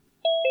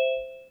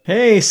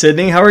Hey,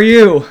 Sydney, how are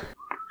you?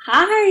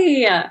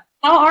 Hi,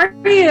 how are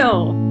you?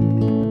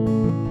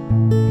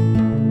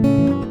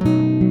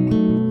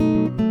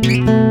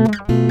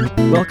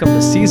 Welcome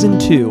to Season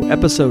 2,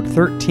 Episode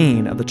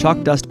 13 of the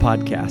Chalk Dust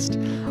Podcast,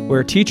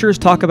 where teachers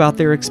talk about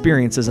their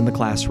experiences in the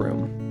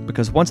classroom.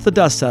 Because once the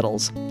dust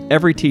settles,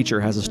 every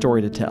teacher has a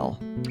story to tell.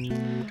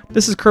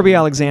 This is Kirby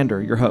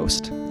Alexander, your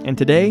host, and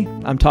today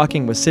I'm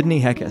talking with Sydney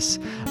Heckes,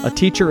 a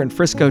teacher in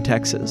Frisco,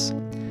 Texas.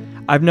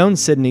 I've known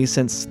Sydney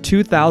since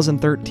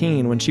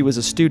 2013 when she was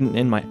a student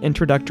in my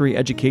introductory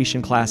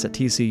education class at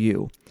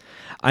TCU.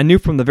 I knew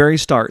from the very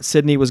start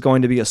Sydney was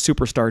going to be a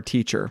superstar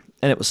teacher,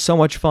 and it was so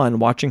much fun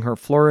watching her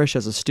flourish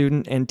as a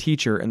student and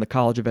teacher in the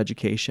College of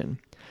Education.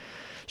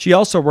 She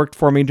also worked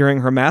for me during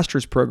her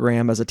master's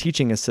program as a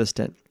teaching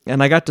assistant,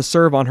 and I got to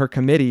serve on her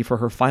committee for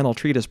her final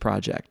treatise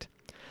project.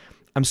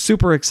 I'm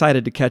super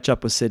excited to catch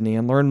up with Sydney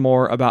and learn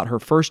more about her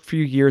first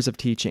few years of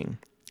teaching.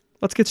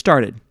 Let's get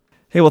started.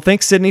 Hey, well,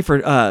 thanks, Sydney,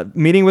 for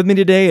meeting with me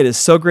today. It is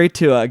so great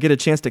to get a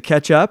chance to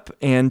catch up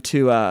and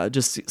to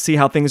just see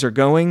how things are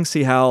going,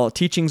 see how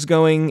teaching's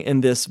going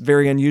in this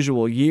very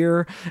unusual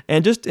year,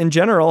 and just in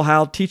general,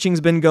 how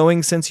teaching's been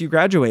going since you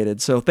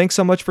graduated. So thanks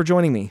so much for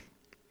joining me.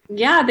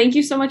 Yeah, thank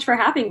you so much for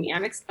having me.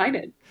 I'm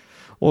excited.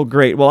 Well,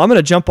 great. Well, I'm going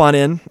to jump on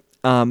in.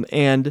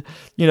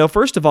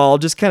 First of all,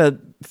 just kind of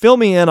fill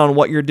me in on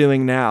what you're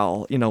doing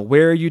now.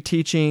 Where are you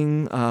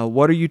teaching?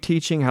 What are you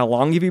teaching? How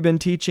long have you been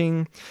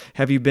teaching?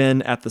 Have you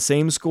been at the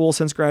same school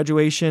since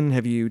graduation?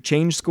 Have you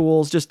changed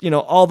schools? Just,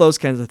 all those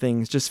kinds of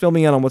things. Just fill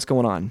me in on what's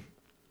going on.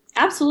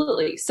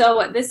 Absolutely.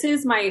 So this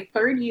is my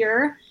third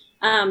year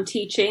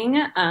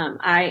teaching.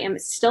 I am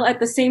still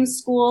at the same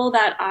school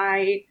that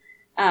I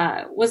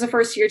was a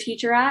first year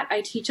teacher at.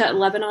 I teach at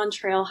Lebanon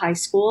Trail High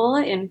School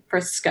in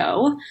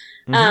Frisco.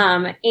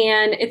 And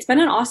it's been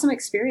an awesome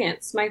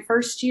experience. My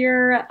first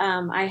year,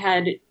 I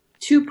had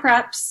two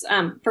preps.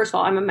 First of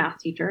all, I'm a math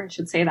teacher. I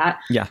should say that.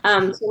 Yeah.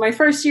 So my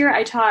first year,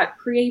 I taught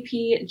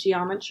pre-AP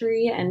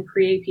geometry and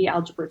pre-AP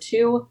algebra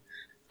 2.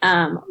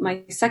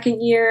 My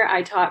second year,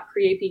 I taught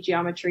pre-AP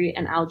geometry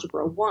and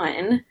algebra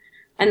 1.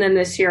 And then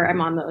this year,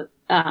 I'm on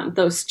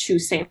those two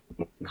same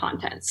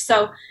contents.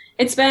 So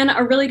it's been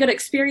a really good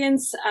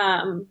experience.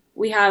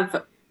 We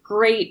have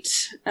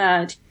great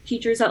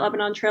teachers at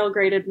Lebanon Trail,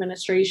 great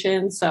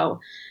administration. So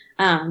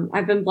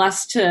I've been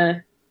blessed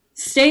to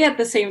stay at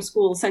the same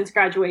school since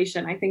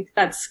graduation. I think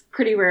that's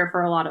pretty rare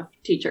for a lot of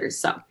teachers.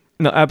 So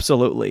no,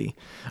 absolutely.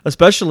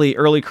 Especially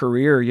early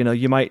career,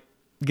 you might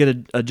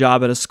get a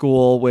job at a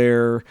school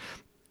where,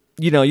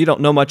 you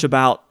don't know much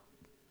about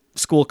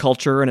school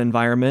culture and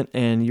environment,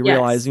 and you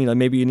realize,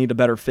 maybe you need a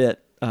better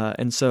fit.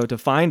 And so to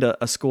find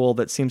a school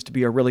that seems to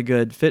be a really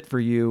good fit for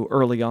you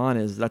early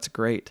on that's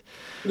great.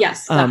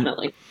 Yes,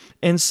 definitely.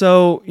 And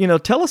so,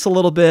 tell us a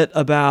little bit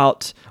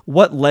about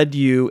what led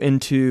you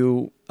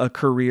into a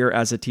career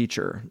as a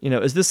teacher.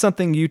 Is this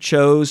something you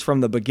chose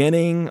from the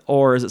beginning,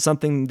 or is it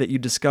something that you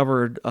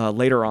discovered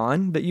later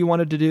on that you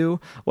wanted to do?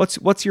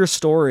 What's your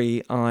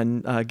story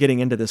on getting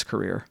into this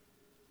career?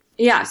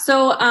 Yeah,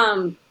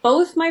 so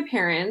both my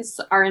parents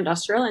are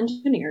industrial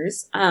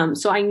engineers,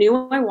 so I knew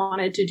I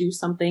wanted to do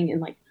something in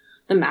like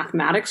the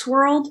mathematics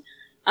world.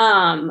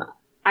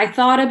 I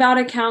thought about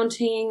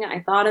accounting,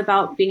 I thought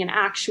about being an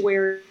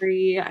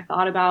actuary, I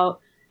thought about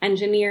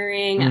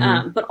engineering,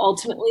 but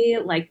ultimately,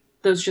 like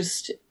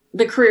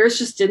the careers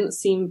just didn't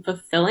seem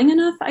fulfilling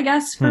enough, I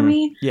guess, for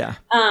me. Yeah.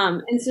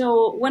 And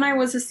so when I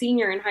was a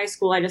senior in high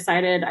school, I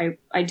decided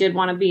I did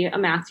want to be a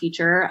math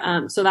teacher.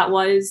 So that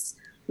was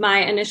my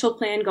initial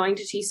plan going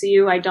to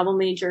TCU. I double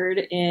majored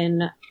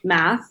in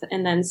math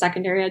and then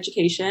secondary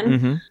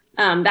education.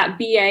 That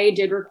BA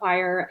did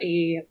require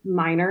a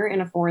minor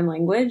in a foreign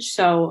language.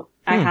 So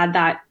I had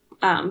that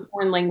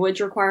foreign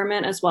language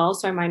requirement as well.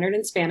 So I minored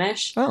in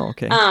Spanish. Oh,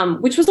 okay.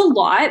 Which was a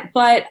lot,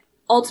 but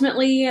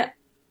ultimately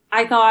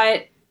I thought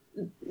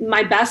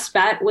my best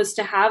bet was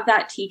to have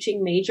that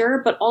teaching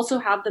major, but also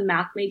have the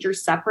math major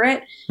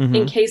separate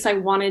in case I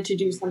wanted to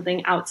do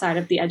something outside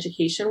of the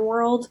education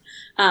world.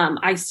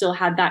 I still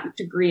had that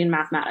degree in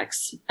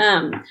mathematics.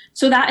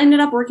 So that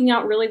ended up working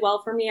out really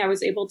well for me. I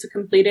was able to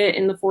complete it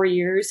in the 4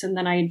 years. And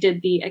then I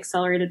did the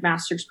accelerated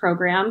master's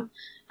program,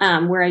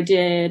 where I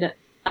did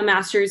a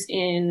master's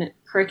in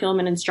curriculum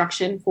and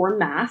instruction for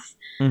math.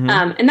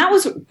 And that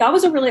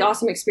was a really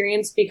awesome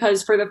experience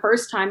because for the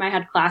first time I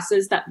had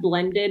classes that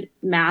blended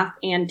math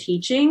and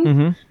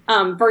teaching,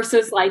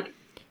 versus like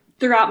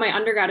throughout my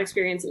undergrad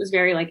experience, it was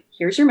very like,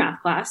 here's your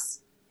math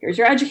class, here's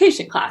your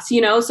education class,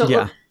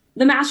 so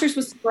the master's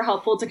was super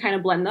helpful to kind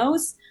of blend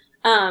those.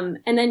 And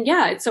then,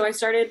 so I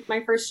started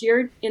my first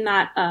year in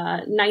that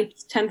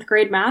 9th, 10th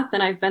grade math,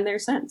 and I've been there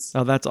since.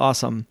 Oh, that's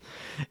awesome.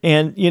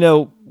 And,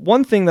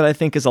 one thing that I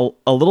think is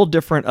a little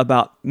different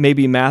about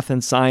maybe math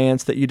and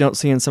science that you don't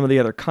see in some of the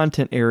other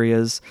content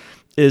areas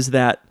is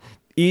that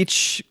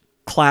each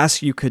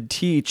class you could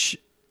teach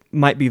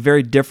might be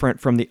very different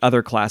from the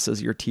other classes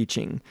you're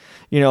teaching.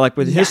 Like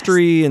with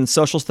history and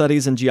social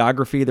studies and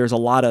geography, there's a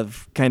lot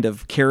of kind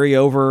of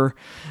carryover.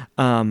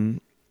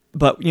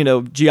 But,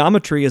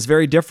 geometry is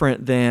very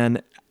different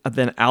than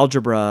than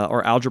algebra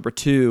or algebra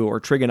 2 or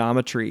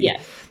trigonometry.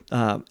 Yes.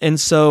 And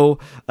so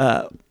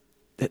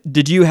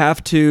did you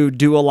have to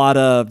do a lot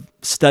of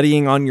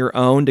studying on your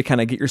own to kind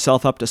of get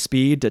yourself up to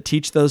speed to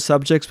teach those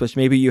subjects, which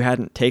maybe you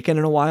hadn't taken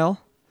in a while?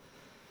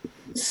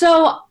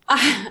 So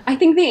I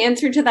think the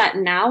answer to that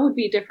now would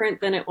be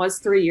different than it was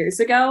 3 years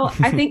ago.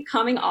 I think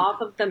coming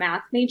off of the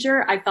math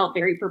major, I felt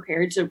very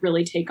prepared to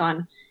really take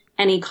on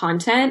any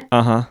content.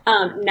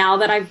 Now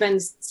that I've been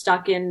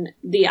stuck in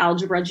the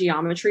algebra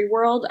geometry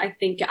world, I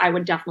think I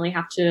would definitely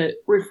have to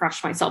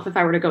refresh myself if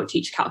I were to go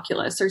teach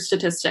calculus or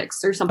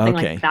statistics or something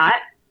like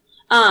that.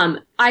 I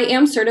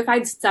am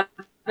certified 7th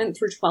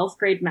through 12th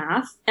grade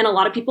math. And a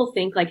lot of people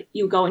think like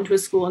you go into a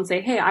school and say,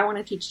 hey, I want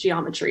to teach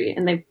geometry.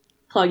 And they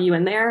plug you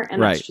in there.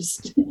 And that's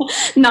just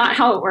not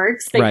how it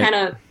works. They kind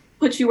of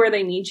put you where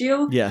they need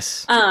you.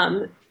 Yes.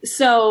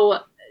 So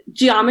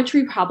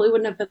geometry probably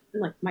wouldn't have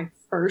been like my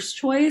first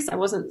choice. I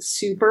wasn't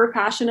super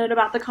passionate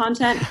about the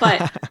content, but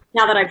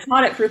now that I've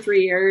taught it for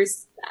 3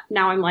 years,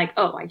 now I'm like,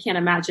 oh, I can't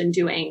imagine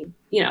doing,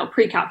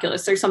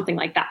 pre-calculus or something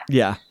like that.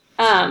 Yeah.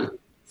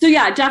 So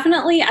yeah,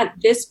 definitely at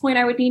this point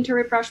I would need to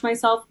refresh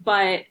myself,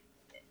 but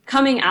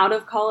coming out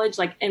of college,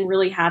 and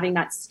really having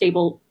that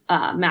stable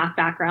math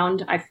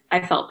background,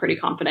 I felt pretty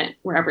confident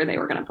wherever they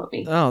were going to put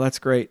me. Oh, that's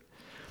great.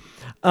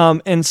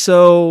 And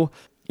so,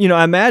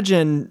 I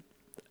imagine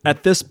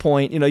at this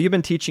point, you've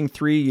been teaching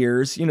 3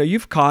 years,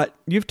 you've taught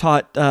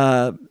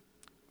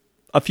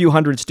a few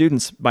hundred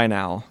students by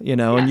now,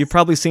 and you've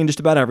probably seen just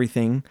about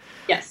everything.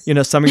 Yes.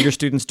 Some of your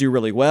students do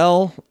really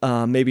well,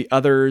 maybe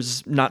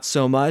others not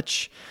so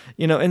much,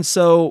 and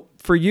so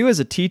for you as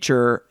a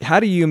teacher,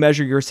 how do you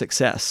measure your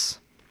success?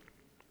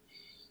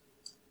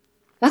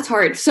 That's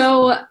hard.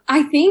 So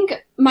I think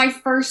my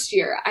first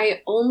year,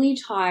 I only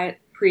taught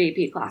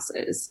pre-AP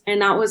classes, and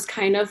that was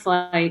kind of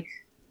like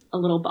a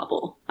little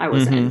bubble I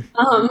was in.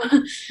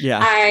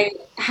 I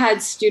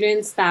had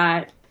students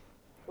that,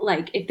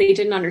 if they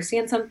didn't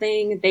understand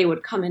something, they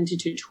would come into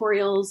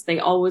tutorials. They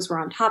always were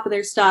on top of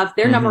their stuff.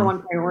 Their number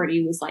one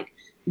priority was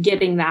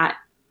getting that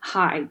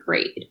high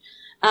grade.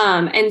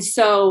 And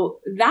so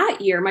that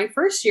year, my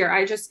first year,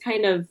 I just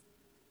kind of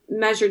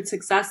measured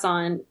success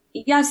on,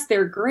 yes,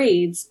 their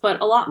grades,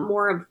 but a lot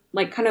more of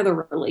kind of the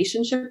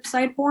relationship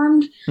side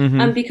formed,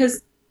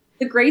 because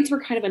the grades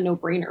were kind of a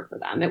no-brainer for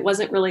them. It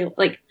wasn't really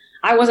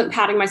I wasn't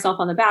patting myself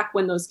on the back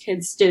when those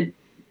kids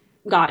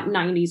got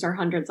 90s or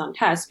 100s on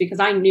tests, because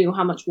I knew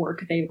how much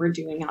work they were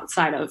doing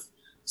outside of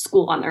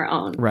school on their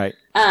own. Right.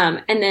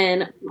 And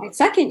then my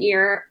second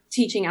year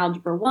teaching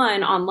Algebra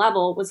 1 on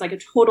level was a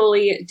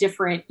totally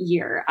different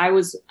year. I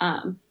was,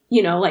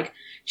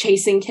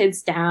 chasing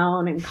kids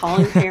down and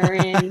calling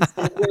parents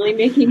and really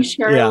making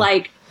sure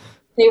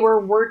they were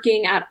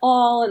working at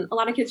all. And a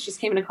lot of kids just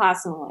came into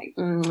class and were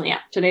like,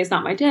 today's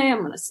not my day. I'm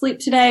going to sleep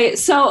today.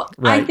 So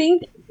I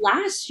think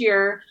last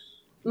year,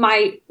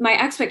 my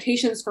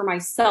expectations for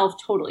myself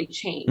totally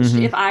changed.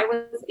 If I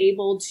was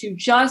able to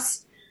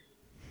just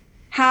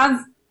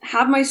have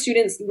my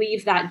students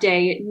leave that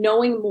day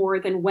knowing more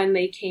than when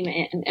they came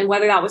in, and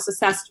whether that was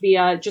assessed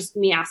via just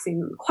me asking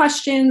them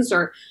questions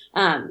or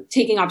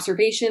taking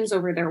observations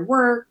over their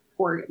work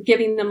or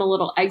giving them a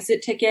little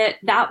exit ticket,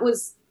 that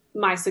was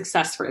my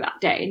success for that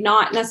day.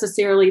 Not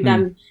necessarily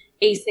them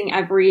acing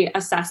every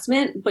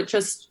assessment, but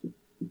just,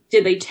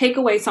 did they take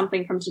away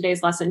something from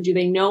today's lesson? Do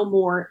they know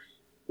more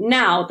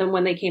now than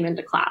when they came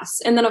into class?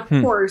 And then of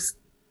course,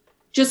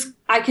 just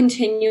I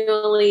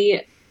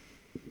continually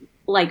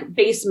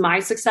base my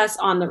success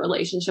on the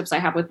relationships I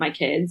have with my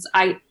kids.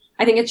 I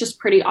think it's just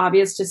pretty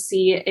obvious to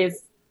see if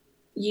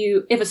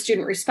a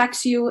student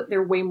respects you,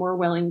 they're way more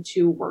willing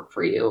to work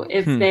for you.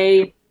 If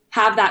they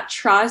have that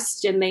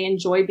trust and they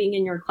enjoy being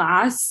in your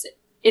class,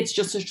 it's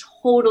just a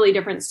totally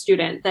different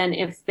student than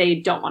if they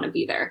don't want to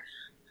be there.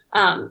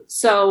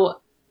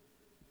 So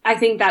I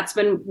think that's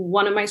been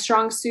one of my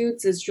strong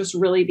suits, is just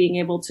really being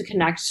able to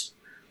connect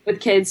with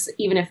kids,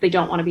 even if they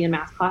don't want to be in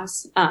math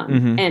class,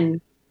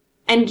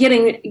 and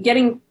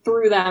getting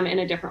through them in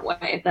a different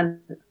way than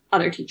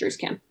other teachers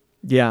can.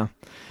 Yeah.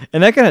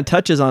 And that kind of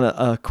touches on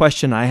a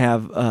question I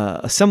have,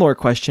 a similar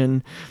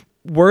question.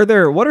 What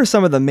are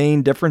some of the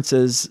main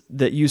differences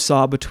that you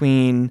saw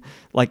between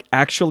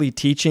actually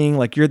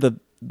teaching, you're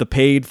the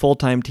paid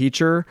full-time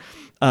teacher,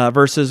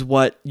 versus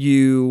what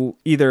you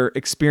either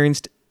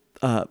experienced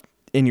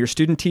in your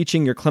student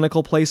teaching, your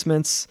clinical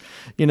placements,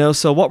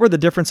 so what were the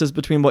differences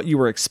between what you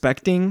were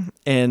expecting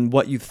and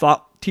what you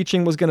thought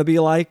teaching was going to be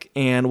like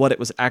and what it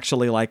was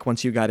actually like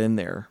once you got in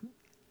there?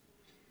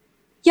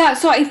 Yeah,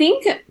 so I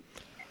think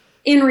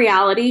in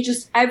reality,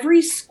 just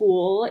every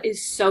school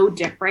is so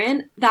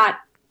different that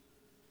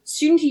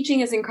student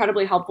teaching is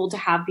incredibly helpful to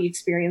have the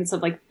experience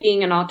of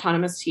being an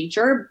autonomous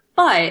teacher,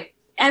 but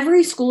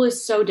every school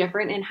is so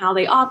different in how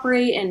they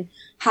operate and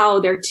how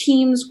their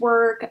teams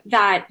work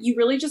that you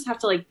really just have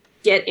to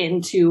get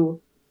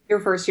into your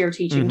first year of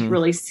teaching to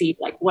really see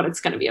what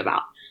it's going to be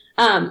about.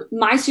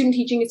 My student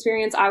teaching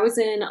experience, I was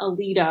in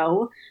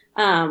Aledo,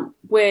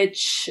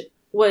 which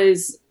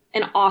was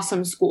an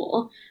awesome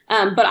school.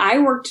 But I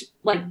worked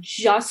like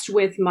just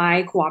with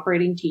my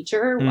cooperating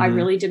teacher. I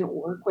really didn't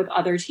work with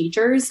other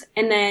teachers.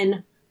 And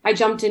then I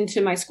jumped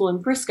into my school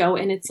in Frisco,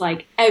 and it's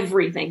like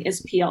everything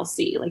is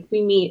PLC. Like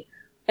we meet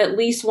at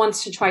least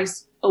once to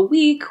twice a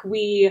week.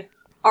 We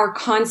are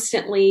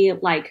constantly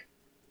like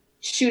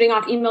shooting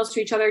off emails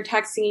to each other,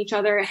 texting each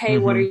other. Hey,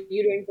 what are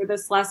you doing for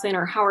this lesson?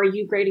 Or how are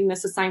you grading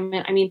this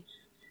assignment? I mean,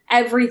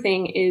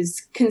 everything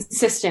is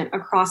consistent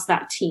across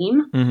that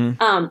team.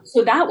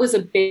 So that was a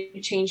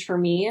big change for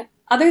me.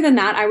 Other than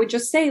that, I would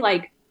just say,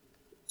 like,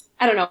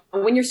 I don't know,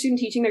 when you're student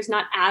teaching, there's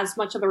not as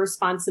much of a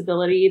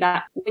responsibility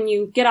that when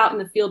you get out in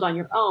the field on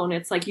your own,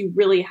 it's like you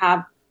really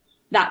have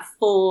that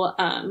full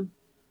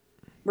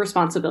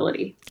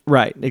responsibility.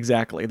 Right,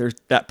 exactly. There's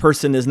that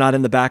person is not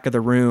in the back of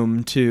the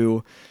room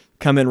to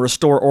come and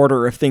restore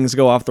order if things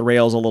go off the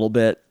rails a little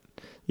bit.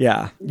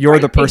 Yeah, you're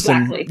the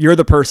person. Exactly. You're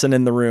the person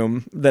in the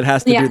room that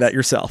has to do that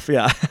yourself.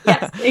 Yeah.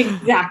 Yes,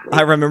 exactly.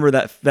 I remember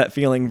that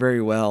feeling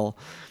very well.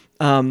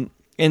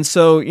 And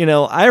so, you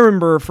know, I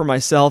remember for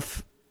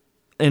myself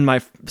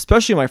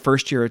especially my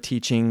first year of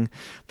teaching,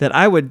 that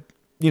I would,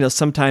 you know,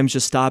 sometimes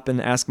just stop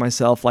and ask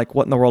myself, like,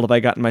 what in the world have I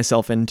gotten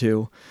myself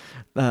into?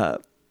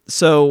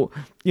 So,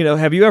 you know,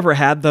 have you ever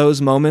had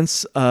those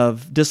moments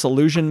of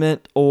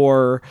disillusionment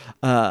or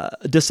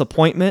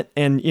disappointment?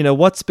 And, you know,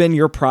 what's been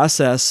your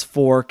process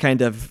for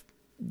kind of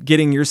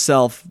getting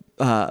yourself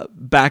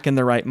back in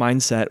the right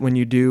mindset when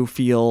you do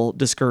feel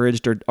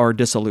discouraged or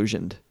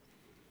disillusioned?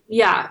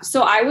 Yeah.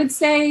 So I would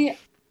say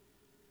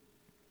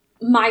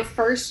my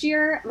first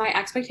year, my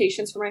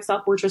expectations for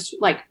myself were just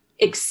like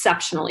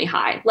exceptionally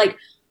high. Like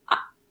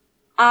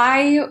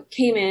I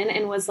came in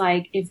and was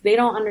like, if they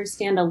don't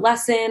understand a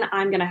lesson,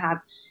 I'm going to have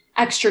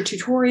extra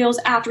tutorials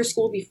after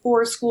school,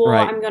 before school.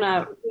 Right. I'm going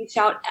to reach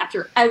out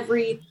after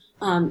every,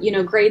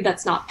 grade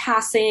that's not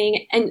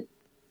passing. And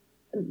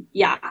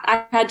yeah,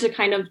 I had to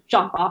kind of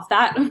jump off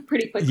that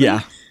pretty quickly.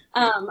 Yeah.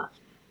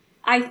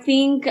 I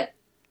think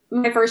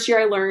my first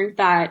year I learned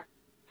that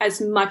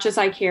as much as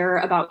I care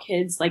about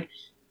kids, like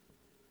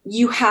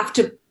you have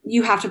to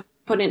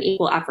put in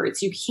equal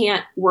efforts. You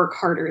can't work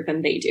harder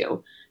than they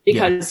do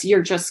because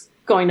you're just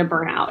going to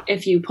burn out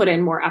if you put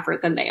in more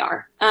effort than they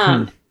are.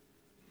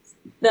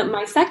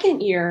 My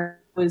second year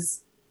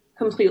was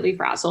completely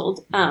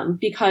frazzled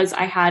because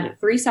I had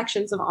 3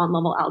 sections of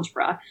on-level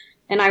algebra.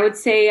 And I would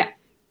say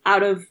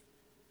out of,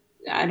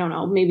 I don't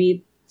know,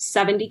 maybe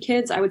 70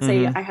 kids, I would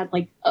say I had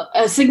like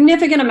a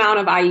significant amount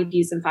of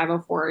IEPs and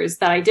 504s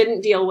that I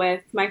didn't deal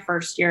with my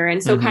first year.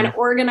 And so kind of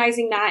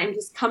organizing that and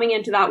just coming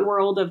into that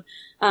world of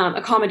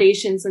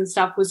accommodations and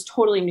stuff was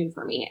totally new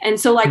for me. And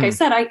so, like I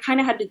said, I kind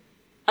of had to,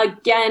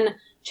 again,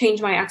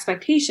 change my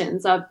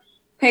expectations of,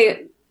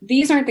 okay,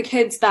 these aren't the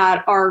kids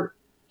that are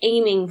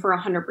aiming for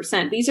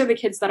 100%. These are the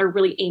kids that are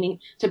really aiming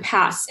to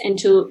pass and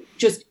to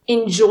just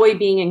enjoy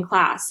being in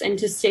class and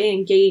to stay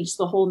engaged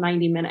the whole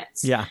 90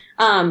 minutes. Yeah.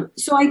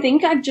 So I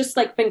think I've just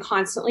like been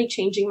constantly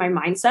changing my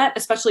mindset,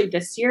 especially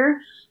this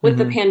year with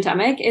the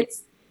pandemic.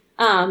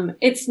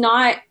 It's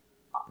not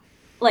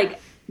like,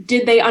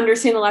 did they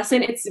understand the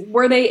lesson? It's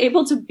were they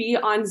able to be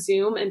on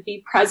Zoom and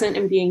be present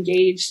and be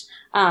engaged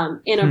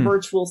in a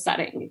virtual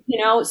setting,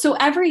 you know? So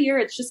every year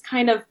it's just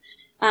kind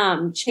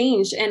of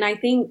changed. And I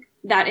think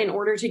that in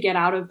order to get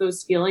out of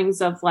those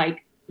feelings of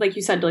like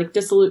you said, like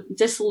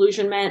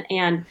disillusionment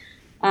and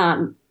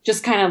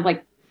just kind of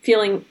like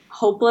feeling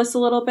hopeless a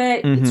little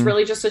bit, it's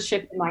really just a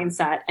shift in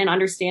mindset and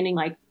understanding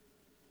like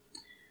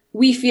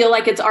we feel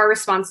like it's our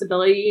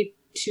responsibility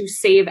to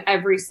save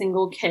every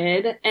single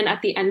kid. And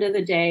at the end of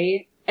the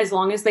day, as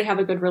long as they have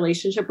a good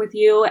relationship with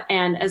you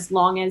and as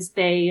long as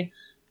they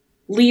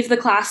leave the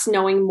class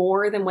knowing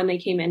more than when they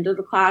came into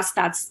the class,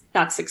 that's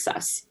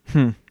success.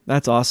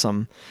 That's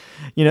awesome.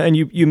 You know, and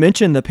you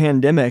mentioned the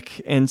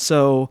pandemic. And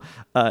so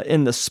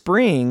in the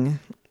spring,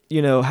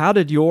 you know, how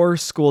did your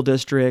school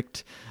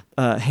district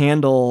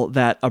handle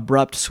that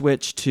abrupt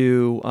switch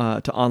to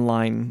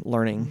online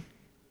learning?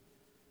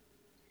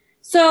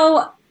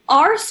 So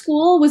our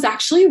school was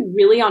actually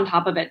really on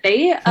top of it.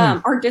 They,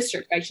 our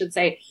district, I should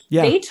say,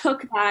 they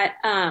took that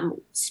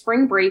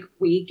spring break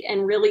week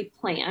and really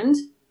planned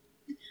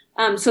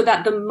so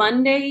that the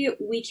Monday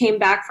we came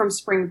back from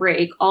spring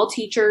break, all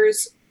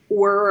teachers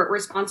were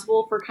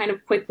responsible for kind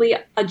of quickly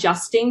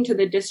adjusting to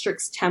the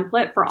district's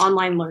template for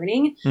online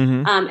learning.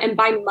 And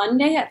by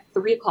Monday at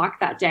 3:00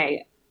 that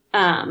day,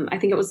 I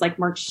think it was like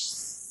March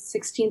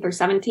 16th or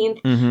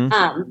 17th,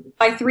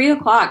 by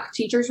 3:00,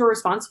 teachers were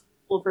responsible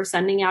for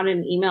sending out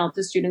an email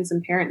to students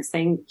and parents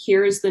saying,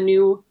 here's the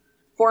new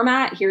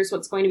format, here's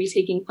what's going to be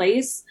taking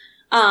place.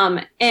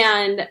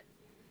 And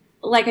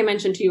like I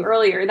mentioned to you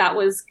earlier, that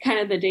was kind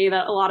of the day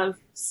that a lot of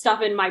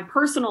stuff in my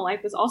personal life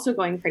was also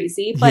going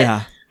crazy.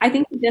 But I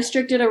think the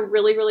district did a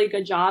really, really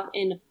good job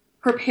in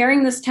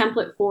preparing this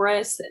template for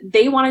us.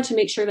 They wanted to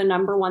make sure the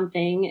number one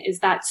thing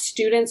is that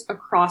students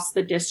across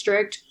the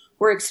district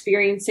were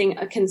experiencing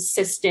a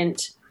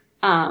consistent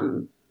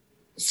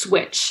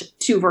switch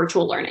to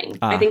virtual learning.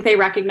 I think they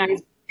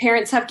recognize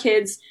parents have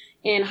kids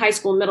in high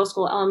school, middle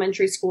school,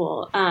 elementary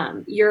school.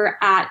 You're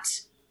at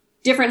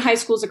different high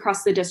schools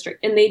across the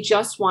district, and they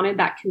just wanted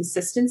that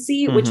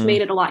consistency, which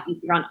made it a lot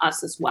easier on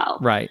us as well.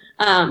 Right.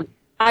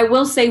 I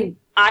will say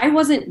I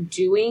wasn't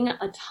doing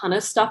a ton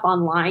of stuff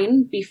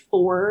online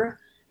before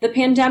the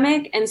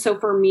pandemic. And so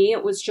for me,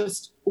 it was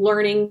just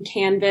learning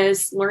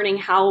Canvas, learning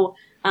how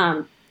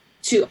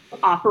to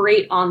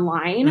operate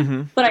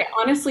online. But I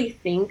honestly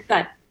think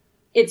that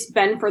it's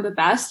been for the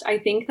best. I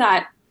think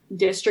that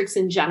districts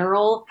in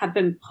general have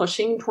been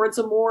pushing towards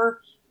a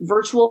more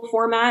virtual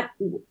format,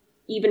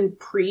 even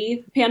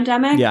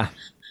pre-pandemic. Yeah.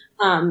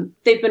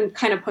 They've been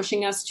kind of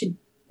pushing us to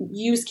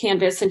use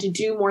Canvas and to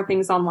do more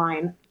things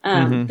online.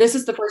 This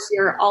is the first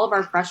year all of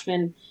our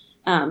freshmen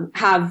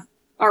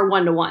are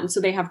one-to-one,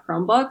 so they have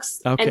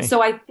Chromebooks. Okay. And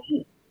so I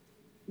think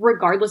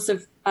regardless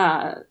of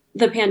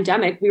the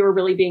pandemic, we were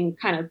really being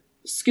kind of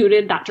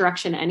scooted that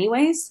direction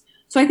anyways.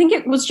 So I think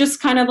it was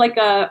just kind of like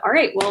all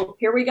right, well,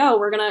 here we go.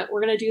 We're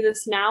gonna do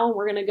this now.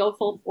 We're gonna go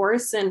full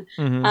force. And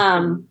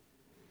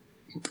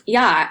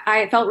yeah,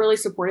 I felt really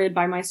supported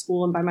by my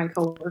school and by my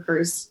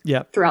coworkers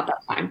throughout that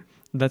time.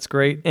 That's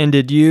great. And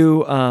did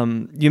you,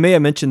 you may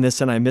have mentioned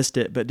this and I missed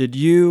it, but did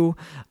you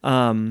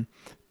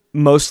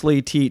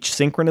mostly teach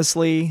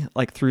synchronously,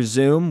 like through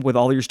Zoom with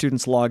all your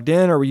students logged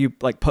in, or were you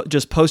like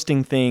just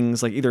posting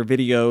things like either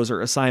videos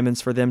or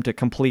assignments for them to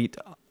complete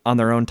on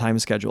their own time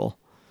schedule?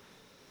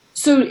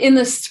 So in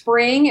the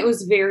spring, it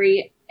was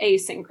very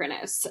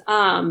asynchronous.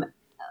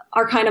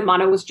 Our kind of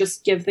motto was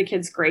just give the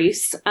kids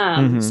grace.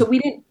 So we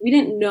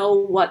didn't know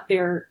what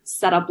their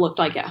setup looked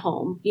like at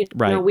home. You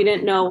know, we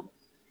didn't know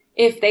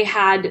if they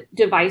had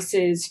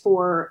devices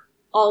for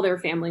all their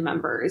family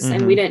members,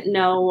 and we didn't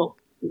know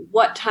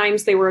what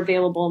times they were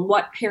available and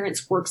what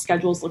parents' work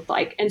schedules looked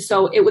like. And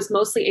so it was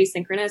mostly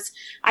asynchronous.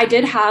 I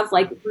did have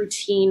like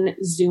routine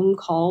Zoom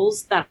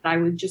calls that I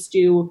would just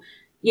do,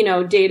 you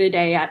know, day to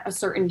day at a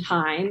certain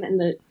time.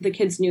 And the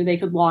kids knew they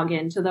could log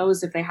into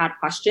those if they had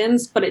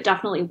questions, but it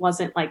definitely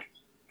wasn't like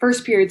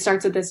first period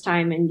starts at this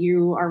time and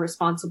you are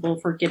responsible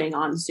for getting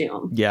on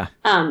Zoom. Yeah.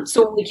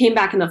 So when we came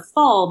back in the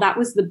fall, that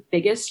was the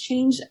biggest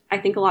change. I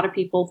think a lot of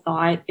people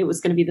thought it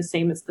was going to be the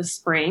same as the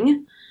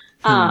spring.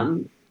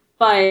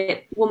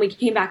 But when we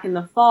came back in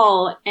the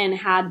fall and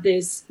had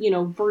this, you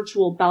know,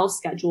 virtual bell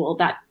schedule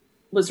that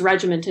was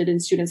regimented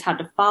and students had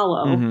to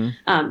follow,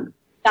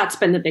 that's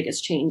been the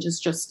biggest change, is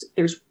just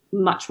there's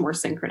much more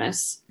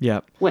synchronous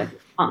with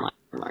online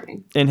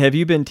learning. And have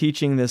you been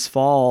teaching this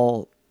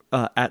fall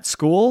at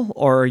school,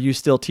 or are you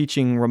still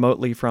teaching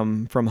remotely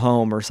from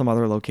home or some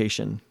other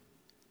location?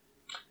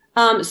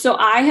 So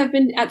I have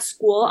been at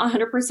school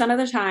 100% of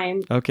the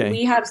time. Okay.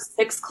 We have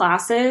 6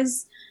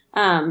 classes.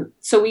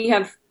 So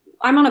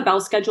I'm on a bell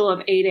schedule of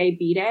A-Day,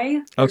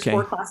 B-Day. There's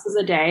 4 classes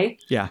a day.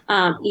 Yeah.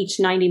 Each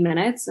 90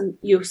 minutes. And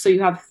you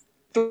have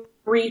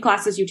 3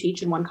 classes you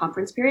teach in one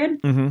conference period.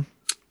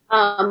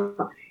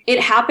 It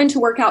happened to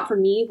work out for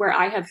me where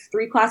I have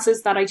 3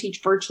 classes that I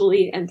teach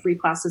virtually and 3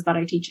 classes that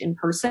I teach in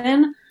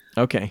person.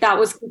 Okay. That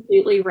was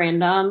completely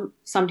random.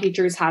 Some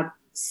teachers have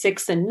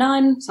 6 and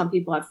none. Some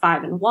people have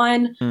 5 and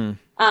 1.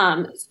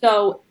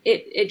 So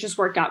it just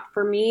worked out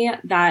for me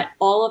that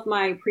all of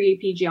my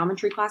pre-AP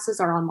geometry classes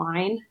are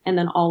online, and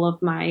then all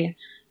of my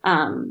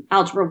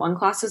Algebra 1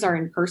 classes are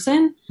in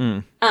person.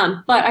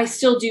 But I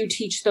still do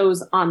teach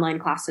those online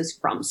classes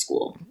from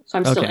school. So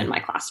I'm still in my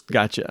class.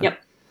 Gotcha.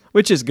 Yep.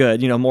 Which is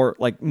good, you know,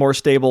 more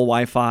stable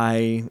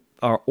Wi-Fi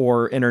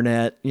or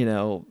internet, you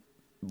know,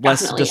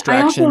 less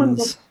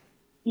distractions.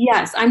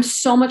 Yes, I'm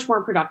so much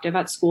more productive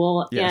at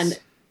school. Yes.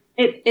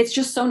 And it's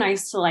just so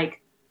nice to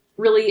like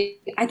really,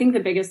 I think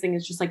the biggest thing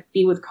is just like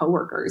be with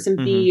coworkers and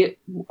be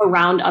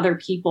around other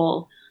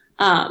people,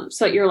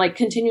 so that you're like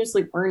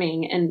continuously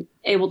learning and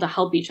able to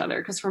help each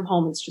other, because from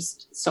home it's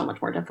just so much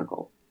more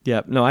difficult.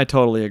 Yeah, no, I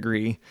totally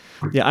agree.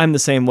 Yeah, I'm the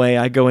same way.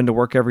 I go into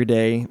work every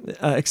day,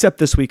 except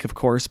this week, of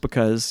course,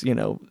 because, you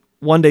know,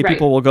 one day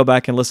people will go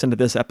back and listen to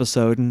this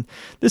episode, and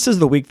this is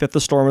the week that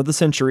the storm of the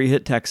century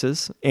hit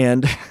Texas,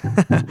 and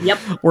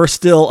we're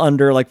still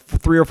under, like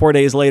 3 or 4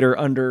 days later,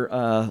 under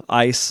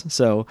ice.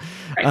 So,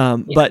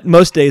 but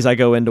most days I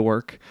go into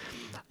work.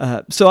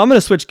 So I'm going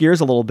to switch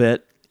gears a little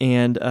bit,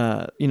 and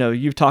you know,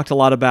 you've talked a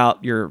lot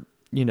about your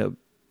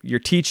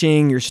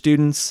teaching, your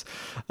students,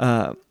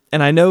 and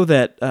I know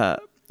that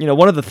you know,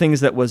 one of the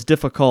things that was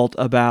difficult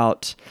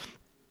about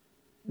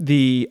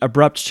the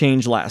abrupt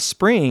change last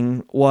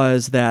spring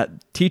was that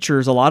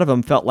teachers, a lot of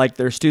them felt like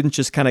their students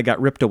just kind of got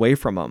ripped away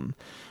from them.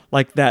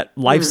 Like that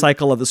life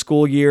cycle of the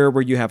school year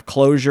where you have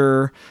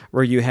closure,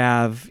 where you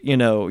have, you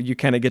know, you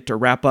kind of get to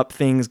wrap up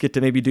things, get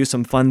to maybe do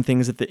some fun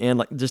things at the end.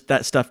 Like just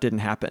that stuff didn't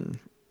happen.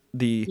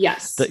 The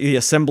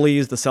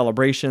assemblies, the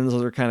celebrations,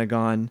 those are kind of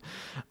gone.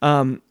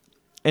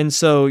 And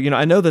so, you know,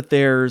 I know that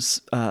there's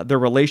the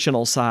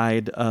relational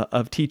side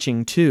of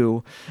teaching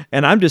too.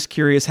 And I'm just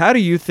curious, how do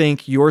you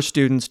think your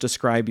students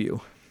describe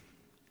you?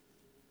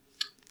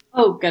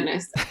 Oh,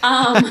 goodness.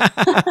 How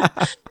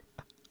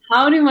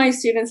do my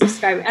students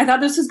describe me? I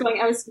thought this was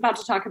I was about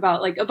to talk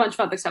about like a bunch of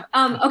other stuff.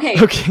 Okay.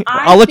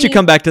 I'll let you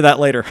come back to that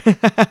later.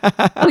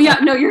 Oh, yeah.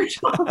 No, you're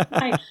totally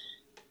fine.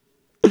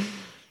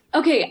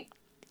 Okay.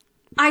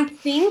 I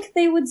think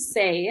they would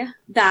say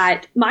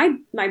that my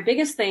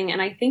biggest thing,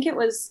 and I think it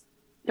was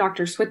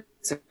Dr.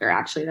 Switzer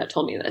actually that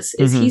told me this,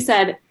 is he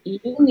said, you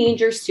need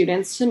your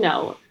students to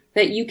know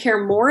that you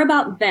care more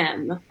about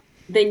them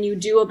than you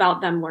do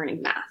about them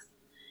learning math.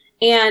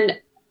 And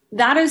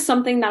that is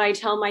something that I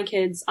tell my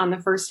kids on the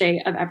first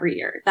day of every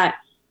year, that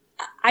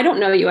I don't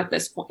know you at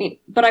this point,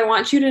 but I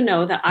want you to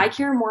know that I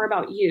care more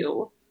about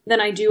you than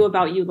I do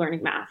about you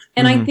learning math.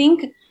 And I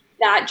think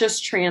that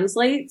just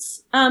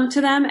translates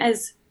to them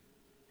as,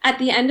 at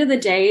the end of the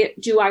day,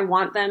 do I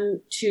want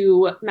them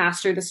to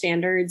master the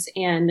standards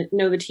and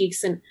know the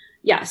TEKS? And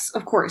yes,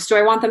 of course. Do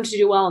I want them to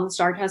do well on the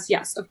STAR test?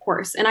 Yes, of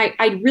course. And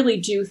I really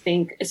do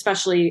think,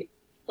 especially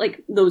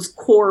like those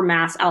core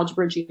math,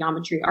 algebra,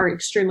 geometry are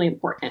extremely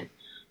important.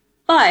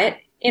 But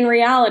in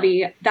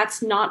reality,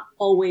 that's not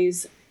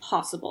always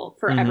possible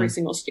for every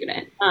single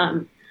student.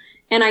 And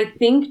I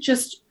think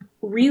just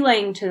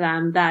relaying to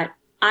them that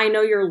I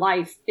know your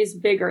life is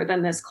bigger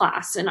than this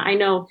class, and I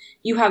know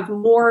you have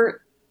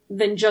more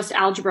than just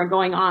algebra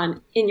going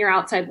on in your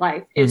outside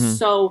life is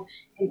so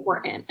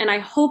important. And I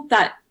hope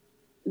that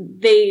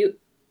they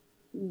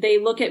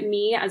look at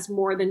me as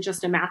more than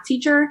just a math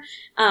teacher,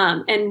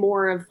 and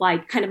more of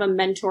like kind of a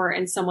mentor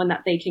and someone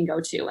that they can go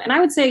to. And I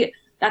would say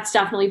that's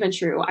definitely been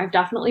true. I've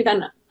definitely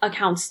been a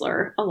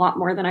counselor a lot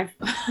more than I've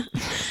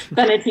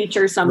been a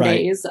teacher some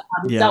days.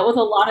 Dealt with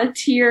a lot of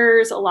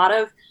tears, a lot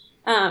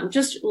of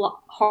just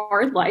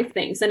hard life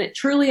things. And it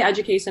truly,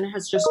 education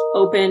has just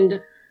opened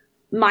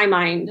my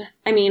mind.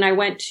 I mean, I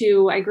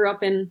grew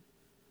up in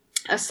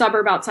a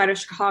suburb outside of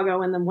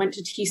Chicago and then went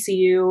to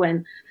TCU.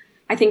 And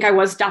I think I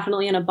was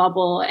definitely in a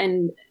bubble,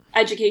 and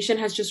education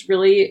has just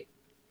really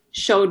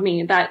showed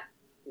me that,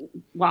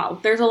 wow,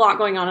 there's a lot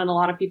going on in a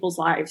lot of people's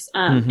lives.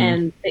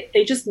 And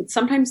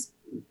sometimes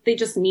they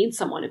just need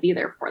someone to be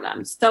there for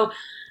them. So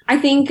I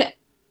think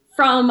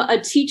from a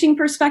teaching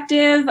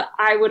perspective,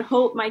 I would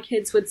hope my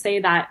kids would say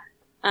that,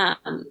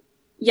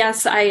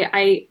 yes,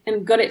 I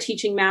am good at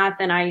teaching math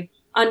and I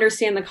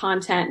understand the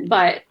content,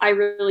 but I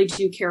really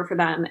do care for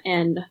them,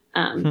 and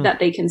that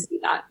they can see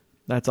that.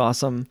 That's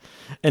awesome.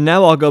 And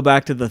now I'll go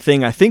back to the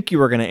thing I think you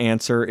were going to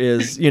answer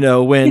is,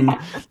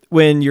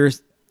 when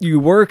you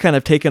were kind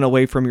of taken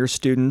away from your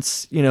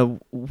students,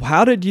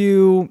 how did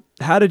you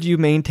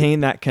maintain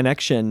that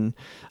connection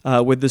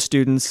with the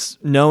students,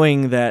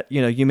 knowing that,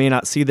 you may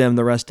not see them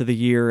the rest of the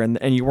year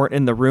and you weren't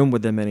in the room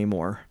with them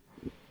anymore?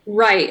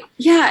 Right.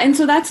 Yeah. And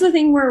so that's the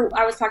thing where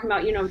I was talking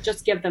about,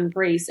 just give them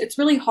grace. It's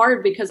really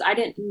hard because I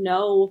didn't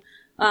know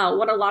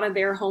what a lot of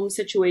their home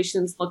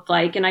situations looked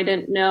like, and I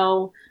didn't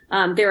know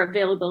their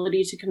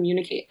availability to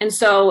communicate. And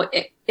so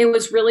it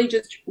was really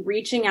just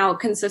reaching out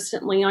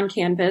consistently on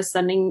Canvas,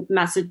 sending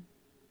message,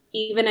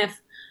 even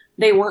if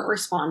they weren't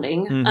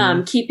responding,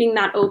 keeping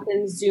that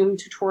open Zoom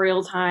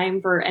tutorial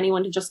time for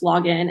anyone to just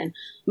log in. And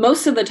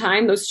most of the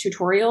time, those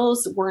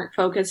tutorials weren't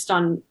focused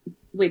on,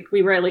 like,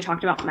 we rarely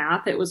talked about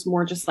math. It was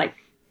more just like,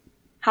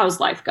 how's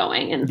life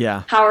going? And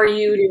how are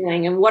you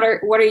doing? And what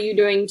are you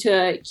doing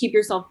to keep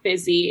yourself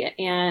busy?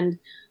 And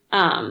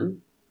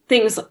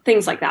things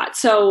like that.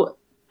 So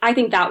I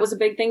think that was a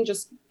big thing,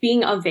 just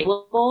being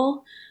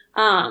available.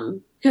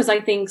 Because I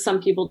think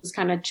some people just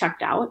kind of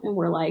checked out and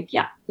were like,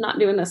 yeah, not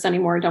doing this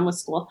anymore, done with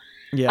school.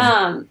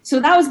 So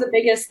that was the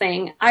biggest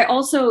thing. I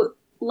also,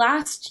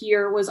 last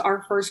year was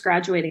our first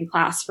graduating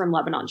class from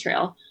Lebanon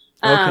Trail.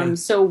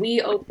 So we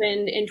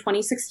opened in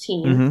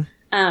 2016.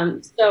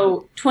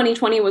 So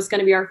 2020 was going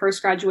to be our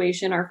first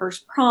graduation, our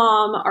first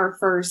prom, our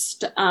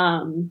first,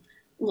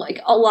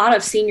 like a lot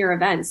of senior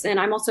events. And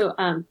I'm also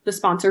the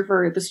sponsor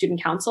for the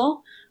student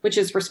council, which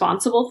is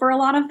responsible for a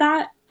lot of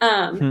that.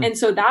 And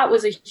so that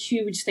was a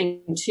huge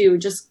thing too,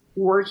 just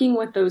working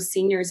with those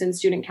seniors in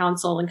student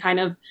council and kind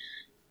of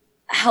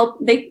help.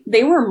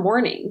 They were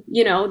mourning,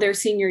 their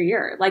senior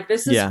year. Like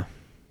this is,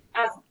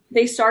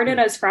 they started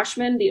as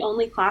freshmen, the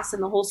only class in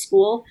the whole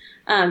school.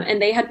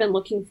 And they had been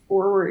looking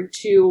forward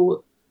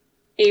to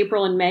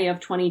April and May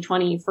of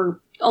 2020 for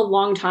a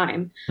long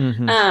time.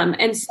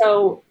 And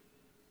so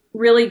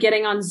really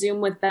getting on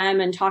Zoom with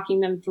them and talking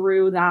them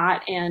through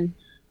that. And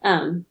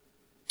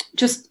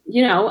just,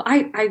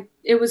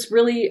 it was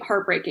really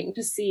heartbreaking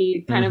to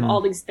see kind of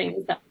all these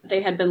things that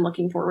they had been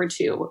looking forward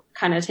to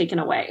kind of taken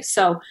away.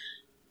 So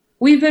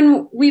we've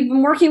been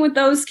working with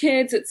those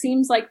kids. It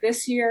seems like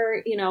this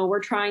year, we're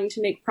trying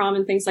to make prom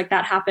and things like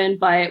that happen,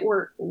 but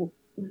we're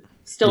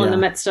still in the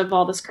midst of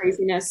all this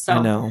craziness. So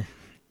I know.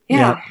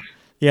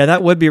 Yeah,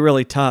 that would be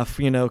really tough,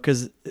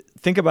 because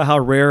think about how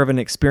rare of an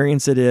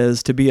experience it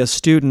is to be a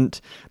student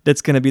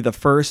that's going to be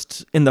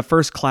in the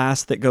first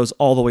class that goes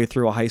all the way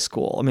through a high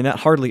school. I mean, that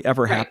hardly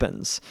ever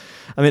happens.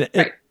 I mean,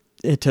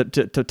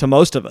 to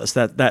most of us,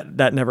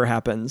 that never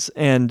happens.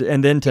 And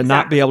then to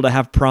not be able to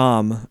have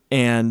prom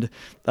and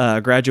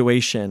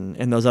graduation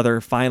and those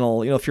other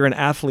final, if you're an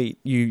athlete,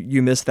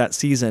 you miss that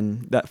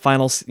season, that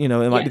final, it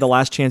might be the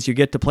last chance you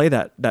get to play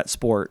that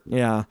sport.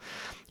 Yeah.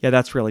 Yeah,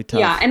 that's really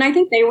tough. Yeah, and I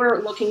think they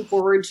were looking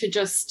forward to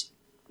just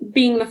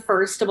being the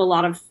first of a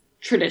lot of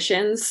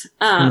traditions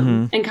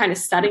and kind of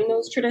setting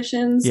those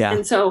traditions. Yeah.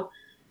 And so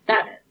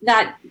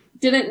that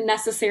didn't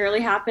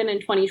necessarily happen in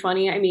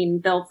 2020. I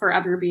mean, they'll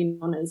forever be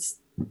known as,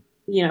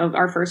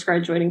 our first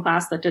graduating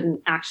class that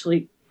didn't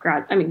actually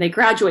they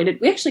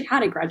graduated. We actually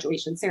had a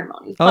graduation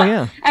ceremony. Oh,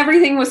 yeah.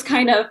 Everything was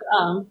kind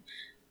of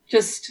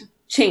just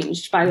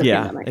changed by the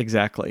pandemic. Yeah,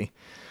 exactly.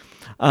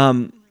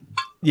 I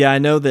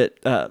know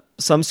that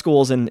some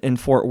schools in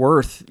Fort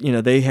Worth,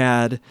 they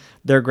had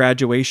their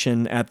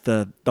graduation at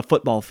the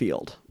football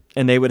field,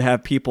 and they would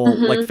have people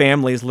like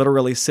families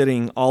literally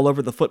sitting all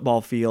over the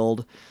football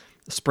field,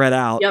 spread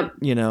out. Yep.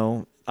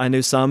 I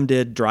knew some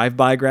did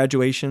drive-by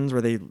graduations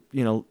where they,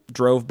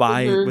 drove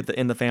by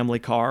in the family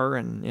car,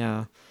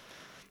 and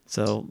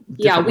So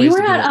we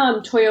were at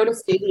Toyota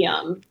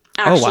Stadium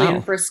actually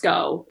in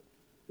Frisco,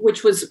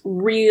 which was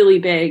really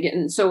big,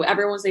 and so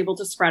everyone was able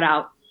to spread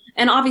out.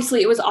 And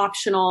obviously, it was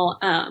optional,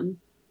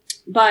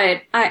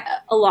 but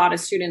a lot of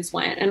students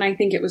went, and I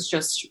think it was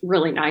just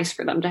really nice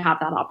for them to have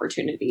that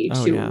opportunity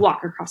to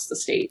walk across the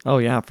state. Oh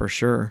yeah, for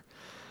sure.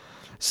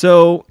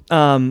 So,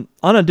 on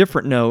a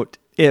different note,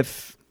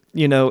 if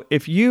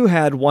you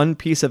had one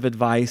piece of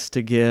advice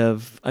to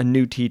give a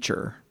new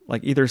teacher,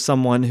 like either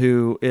someone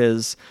who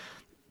is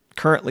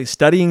currently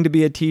studying to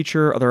be a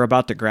teacher or they're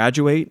about to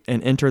graduate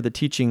and enter the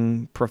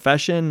teaching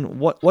profession,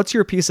 what's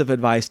your piece of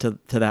advice to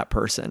that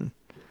person?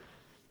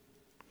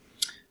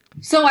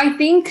 So I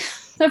think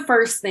the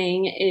first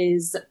thing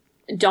is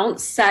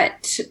don't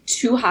set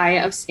too high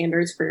of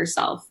standards for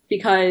yourself,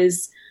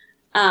 because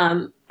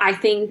I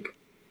think,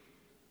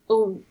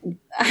 I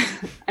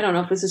don't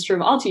know if this is true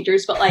of all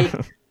teachers, but like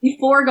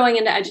before going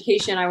into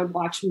education, I would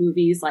watch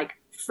movies like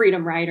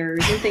Freedom Writers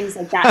and things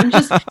like that. And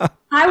just,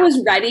 I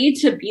was ready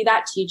to be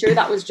that teacher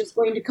that was just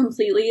going to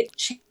completely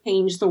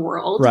change the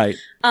world. Right.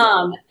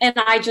 And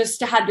I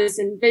just had this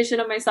envision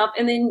of myself.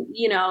 And then,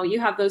 you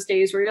have those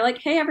days where you're like,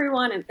 hey,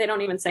 everyone, and they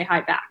don't even say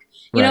hi back,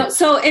 you know?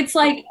 So it's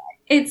like,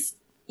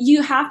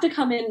 you have to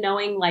come in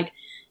knowing like,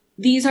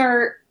 these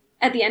are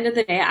at the end of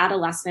the day,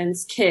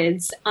 adolescents,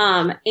 kids,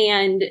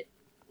 and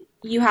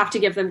you have to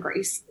give them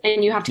grace,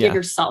 and you have to give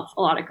yourself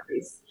a lot of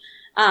grace.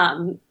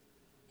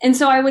 And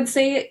so I would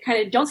say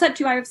kind of don't set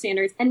too high of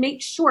standards, and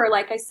make sure,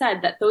 like I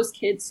said, that those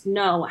kids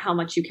know how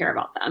much you care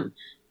about them.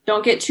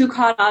 Don't get too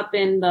caught up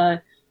in the,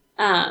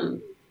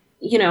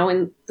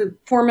 in the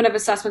formative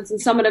assessments and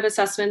summative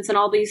assessments and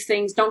all these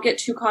things. Don't get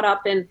too caught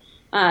up in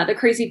the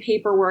crazy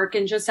paperwork,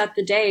 and just at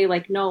the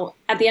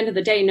end of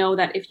the day, know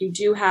that if you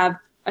do have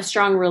a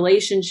strong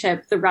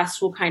relationship, the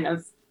rest will kind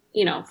of,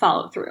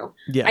 follow through.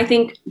 Yeah. I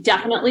think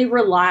definitely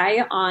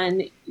rely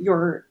on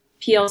your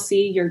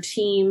PLC, your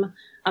team,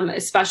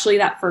 especially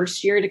that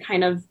first year, to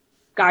kind of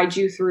guide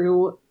you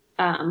through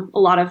a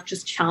lot of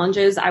just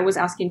challenges. I was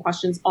asking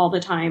questions all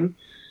the time.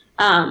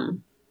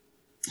 And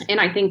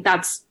I think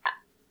that's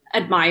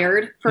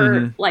admired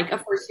for like a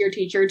first year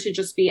teacher, to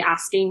just be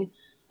asking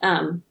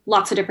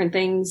lots of different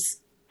things.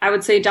 I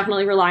would say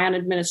definitely rely on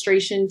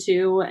administration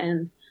too,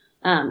 and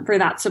for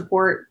that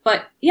support.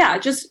 But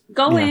just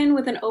go in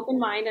with an open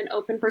mind and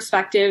open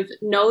perspective.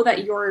 Know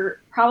that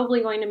you're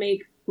probably going to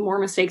make more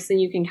mistakes than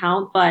you can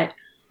count, but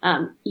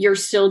you're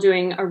still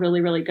doing a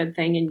really, really good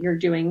thing, and you're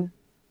doing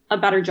a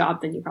better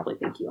job than you probably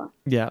think you are.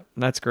 Yeah,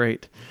 that's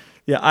great.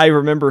 Yeah, I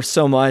remember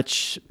so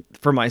much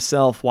for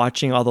myself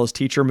watching all those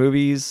teacher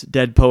movies,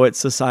 Dead Poets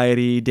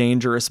Society,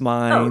 Dangerous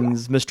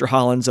Minds, Mr.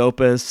 Holland's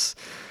Opus,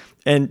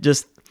 and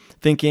just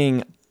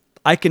thinking,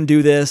 I can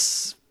do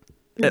this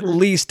at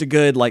least a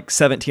good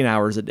 17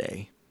 hours a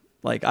day.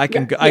 Like I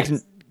can,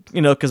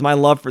 because my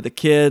love for the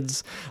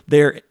kids,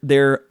 their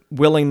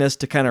willingness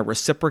to kind of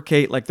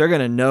reciprocate, like they're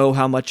going to know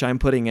how much I'm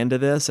putting into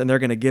this, and they're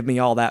going to give me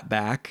all that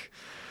back,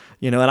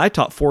 and I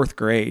taught fourth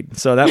grade.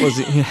 So that was,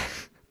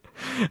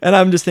 and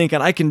I'm just thinking,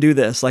 I can do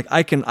this. Like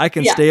I can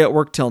stay at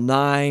work till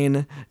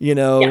 9,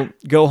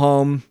 go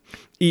home,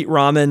 eat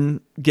ramen,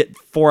 get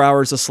 4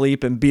 hours of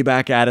sleep, and be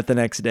back at it the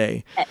next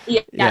day.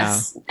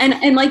 Yes. Yeah.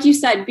 And like you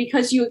said,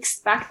 because you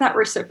expect that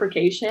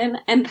reciprocation,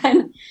 and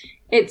then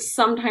it's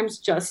sometimes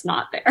just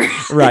not there.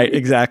 Right.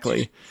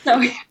 Exactly. So,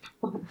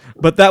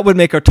 but that would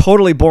make a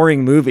totally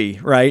boring movie,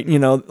 right?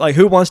 Like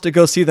who wants to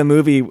go see the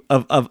movie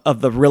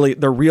of the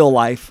real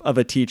life of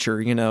a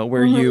teacher,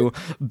 where you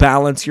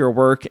balance your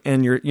work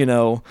and your,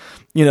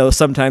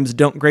 sometimes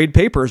don't grade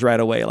papers right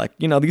away. Like,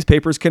 these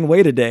papers can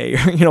wait a day,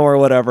 or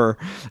whatever,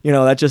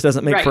 that just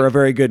doesn't make for a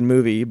very good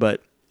movie,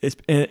 but it's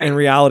in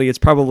reality, it's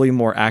probably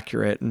more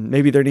accurate, and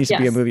maybe there needs to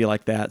be a movie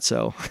like that.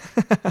 So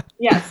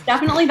yes,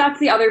 definitely. That's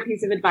the other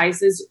piece of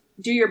advice, is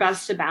do your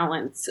best to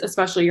balance,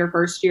 especially your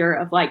first year,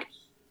 of like,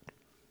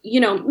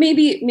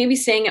 maybe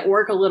staying at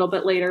work a little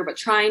bit later, but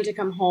trying to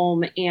come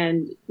home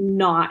and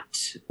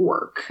not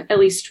work. At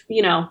least,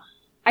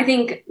 I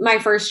think my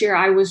first year,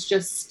 I was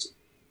just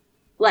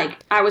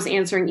like, I was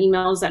answering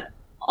emails at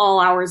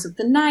all hours of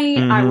the night.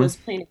 I was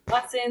planning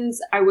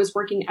lessons. I was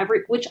working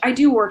which I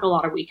do work a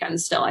lot of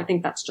weekends still. I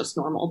think that's just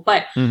normal.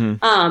 But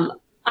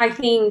I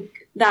think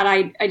that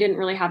I didn't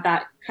really have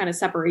that kind of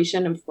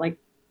separation of like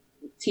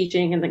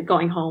teaching and then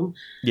going home,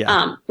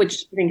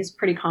 which I think is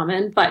pretty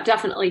common, but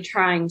definitely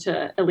trying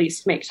to at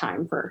least make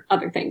time for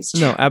other things too.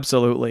 No,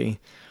 absolutely.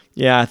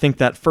 Yeah, I think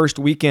that first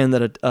weekend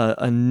that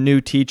a new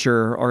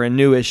teacher or a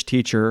newish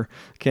teacher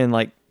can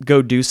like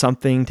go do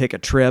something, take a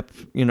trip,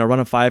 run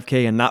a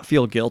 5K and not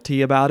feel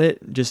guilty about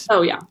it,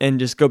 and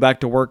just go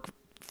back to work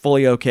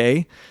fully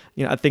okay.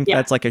 I think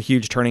that's like a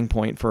huge turning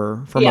point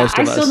for most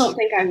of us.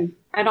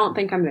 I don't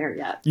think I'm there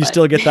yet. You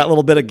still get that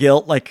little bit of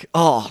guilt, like,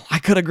 oh, I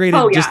could have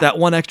graded just that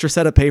one extra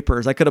set of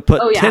papers. I could have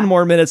put 10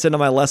 more minutes into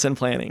my lesson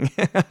planning.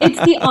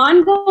 It's the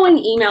ongoing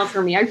email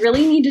for me. I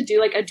really need to do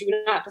like a do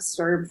not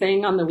disturb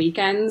thing on the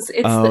weekends.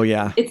 It's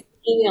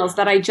emails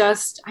that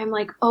I'm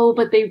like, oh,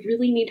 but they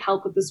really need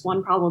help with this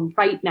one problem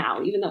right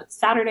now, even though it's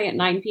Saturday at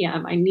 9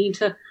 p.m. I need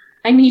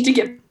to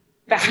get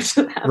back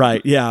to them.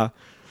 Right. Yeah.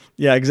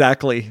 Yeah,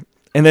 exactly.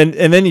 And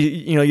then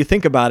you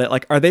think about it,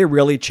 like, are they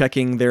really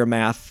checking their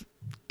math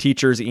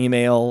teacher's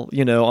email,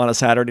 on a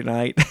Saturday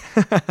night?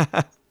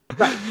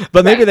 Right.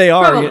 But maybe they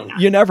are.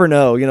 You never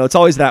know. It's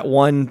always that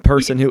one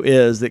person who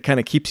is that kind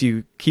of keeps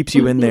you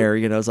in there.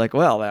 It's like,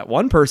 well, that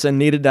one person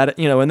needed that,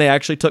 and they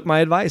actually took my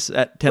advice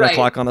at 10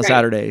 o'clock on a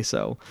Saturday.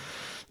 So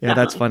yeah,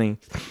 that's funny.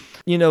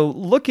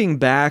 Looking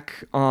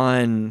back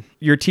on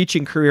your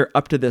teaching career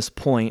up to this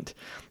point,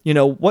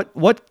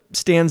 what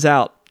stands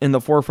out in the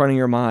forefront of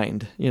your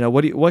mind?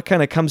 What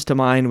kind of comes to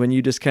mind when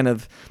you just kind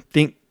of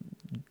think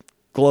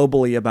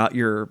globally about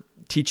your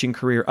teaching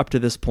career up to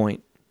this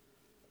point?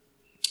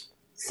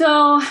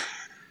 So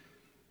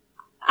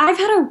I've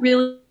had a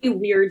really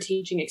weird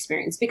teaching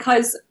experience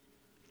because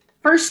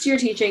first year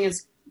teaching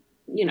is,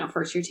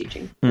 first year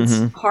teaching.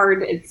 It's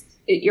hard.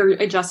 You're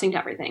adjusting to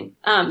everything.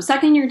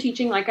 Second year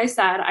teaching, like I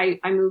said, I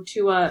moved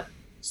to a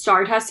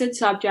STAR tested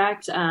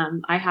subject.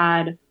 I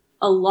had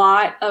a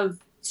lot of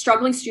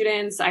struggling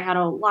students. I had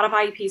a lot of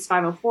IEPs,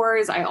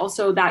 504s. I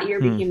also that year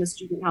became the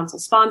student council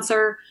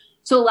sponsor.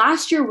 So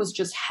last year was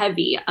just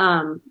heavy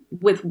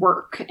with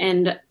work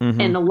and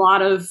a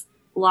lot of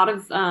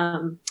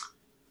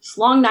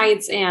long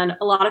nights and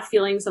a lot of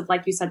feelings of,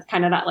 like you said,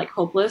 kind of that like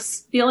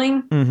hopeless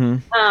feeling.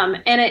 And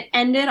it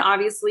ended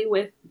obviously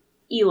with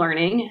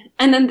e-learning.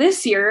 And then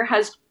this year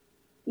has,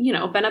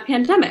 been a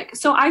pandemic.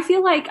 So I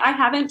feel like I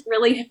haven't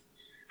really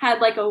had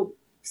like a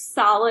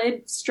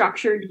solid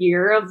structured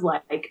year of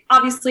like,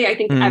 obviously I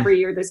think every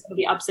year there's going to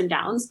be ups and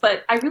downs,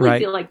 but I really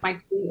feel like my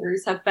 3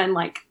 years have been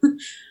like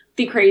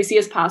the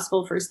craziest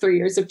possible first 3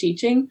 years of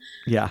teaching.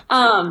 Yeah.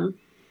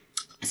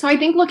 So I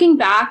think looking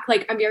back,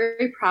 like I'm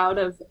very proud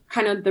of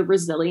kind of the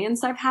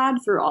resilience I've had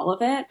through all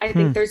of it. I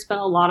think there's been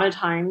a lot of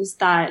times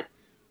that,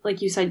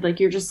 like you said, like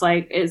you're just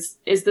like, is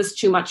this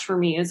too much for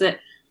me? Is it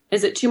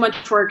too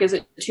much work? Is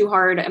it too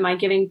hard? Am I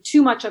giving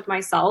too much of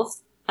myself?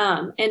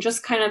 And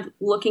just kind of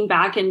looking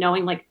back and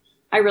knowing like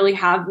I really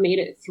have made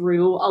it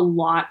through a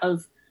lot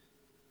of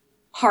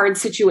hard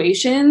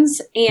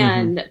situations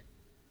and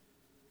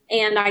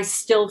I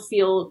still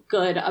feel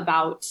good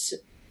about,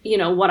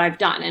 what I've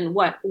done and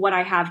what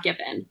I have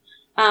given.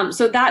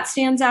 So that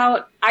stands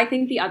out. I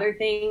think the other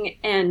thing,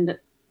 and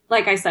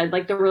like I said,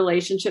 like the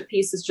relationship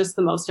piece is just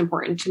the most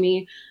important to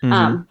me.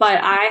 But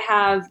I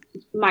have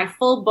my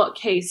full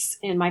bookcase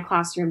in my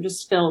classroom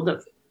just filled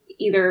of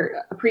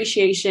either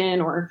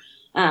appreciation or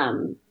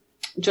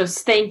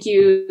just thank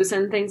yous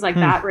and things like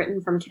that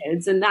written from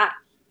kids. And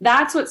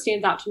that's what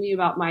stands out to me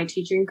about my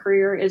teaching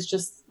career is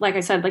just, like I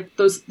said, like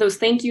those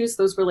thank yous,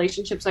 those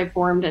relationships I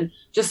formed, and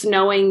just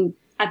knowing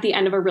at the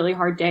end of a really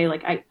hard day,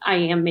 like I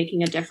am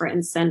making a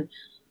difference. And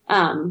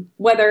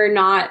whether or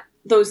not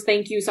those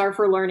thank yous are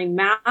for learning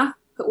math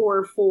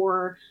or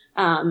for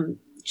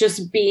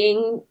just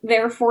being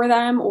there for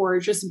them or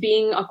just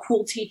being a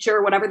cool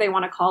teacher, whatever they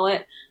want to call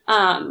it.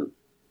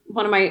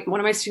 One of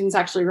my students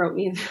actually wrote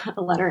me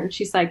a letter and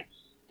she's like,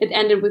 it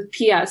ended with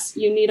PS,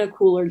 you need a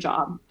cooler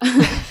job.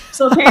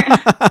 So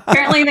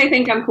apparently they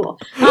think I'm cool.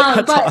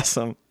 That's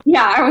awesome.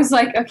 Yeah, I was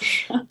like,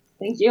 okay,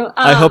 thank you.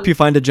 I hope you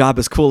find a job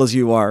as cool as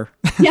you are.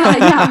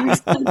 Yeah.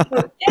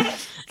 But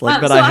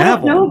so I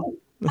have one.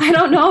 I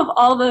don't know if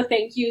all the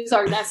thank yous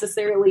are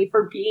necessarily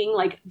for being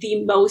like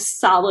the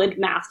most solid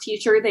math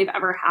teacher they've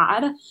ever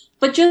had,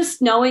 but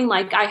just knowing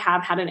like I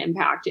have had an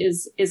impact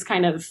is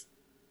kind of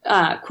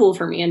cool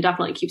for me and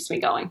definitely keeps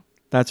me going.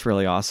 That's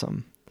really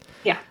awesome.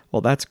 Yeah.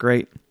 Well, that's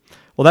great.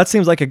 Well, that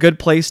seems like a good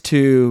place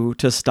to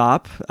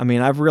stop. I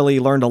mean, I've really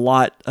learned a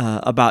lot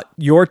about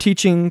your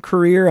teaching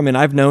career. I mean,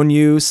 I've known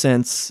you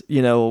since,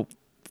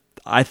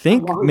 I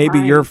think maybe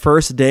your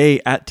first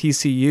day at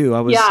TCU.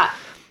 I was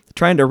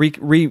trying to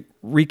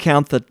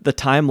recount the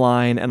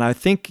timeline, and I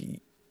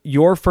think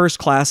your first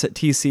class at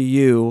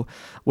TCU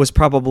was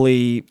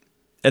probably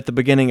at the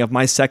beginning of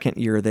my second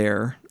year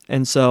there.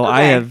 And so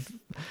I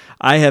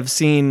have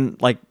seen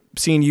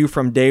you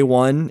from day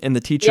one in the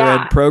teacher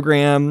ed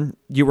program.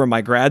 You were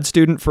my grad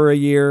student for a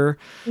year.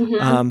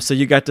 So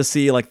you got to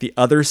see like the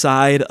other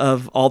side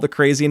of all the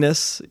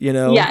craziness,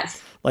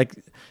 Yes. Like,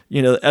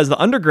 as the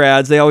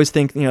undergrads, they always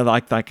think,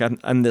 like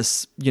I'm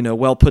this,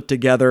 well put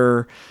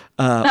together,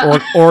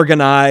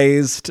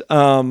 organized,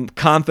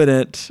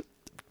 confident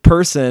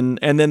person,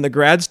 and then the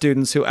grad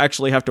students who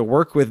actually have to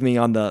work with me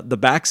on the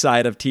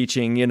backside of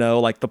teaching,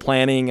 like the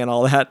planning and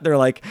all that, they're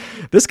like,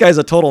 this guy's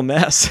a total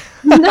mess.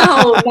 No,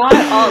 not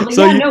at all. Like,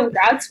 So no,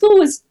 grad school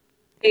was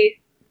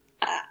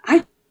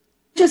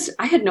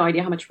I had no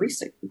idea how much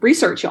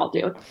research y'all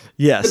do.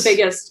 Yes. The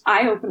biggest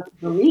eye opener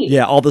for me.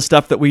 Yeah, all the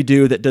stuff that we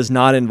do that does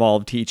not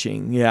involve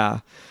teaching. Yeah.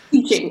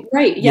 Teaching,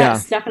 right?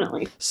 Yes,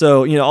 definitely.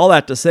 So, all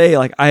that to say,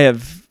 like, I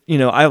have,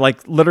 I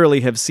like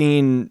literally have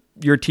seen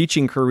your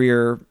teaching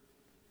career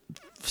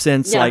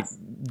since like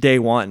day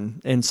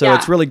one. And so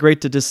it's really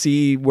great to just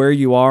see where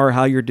you are,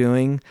 how you're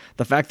doing.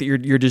 The fact that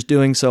you're just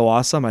doing so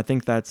awesome. I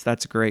think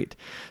that's great.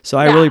 So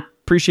I really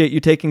appreciate you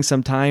taking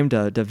some time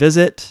to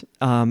visit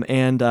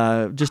and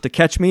just to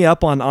catch me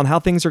up on how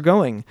things are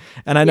going.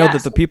 And I know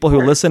that the people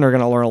who listen are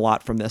going to learn a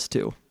lot from this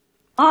too.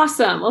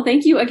 Awesome. Well,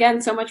 thank you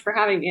again so much for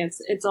having me.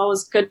 It's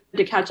always good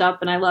to catch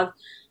up, and I love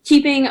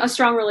keeping a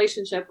strong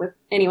relationship with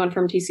anyone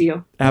from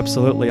TCU.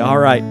 Absolutely. All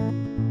right.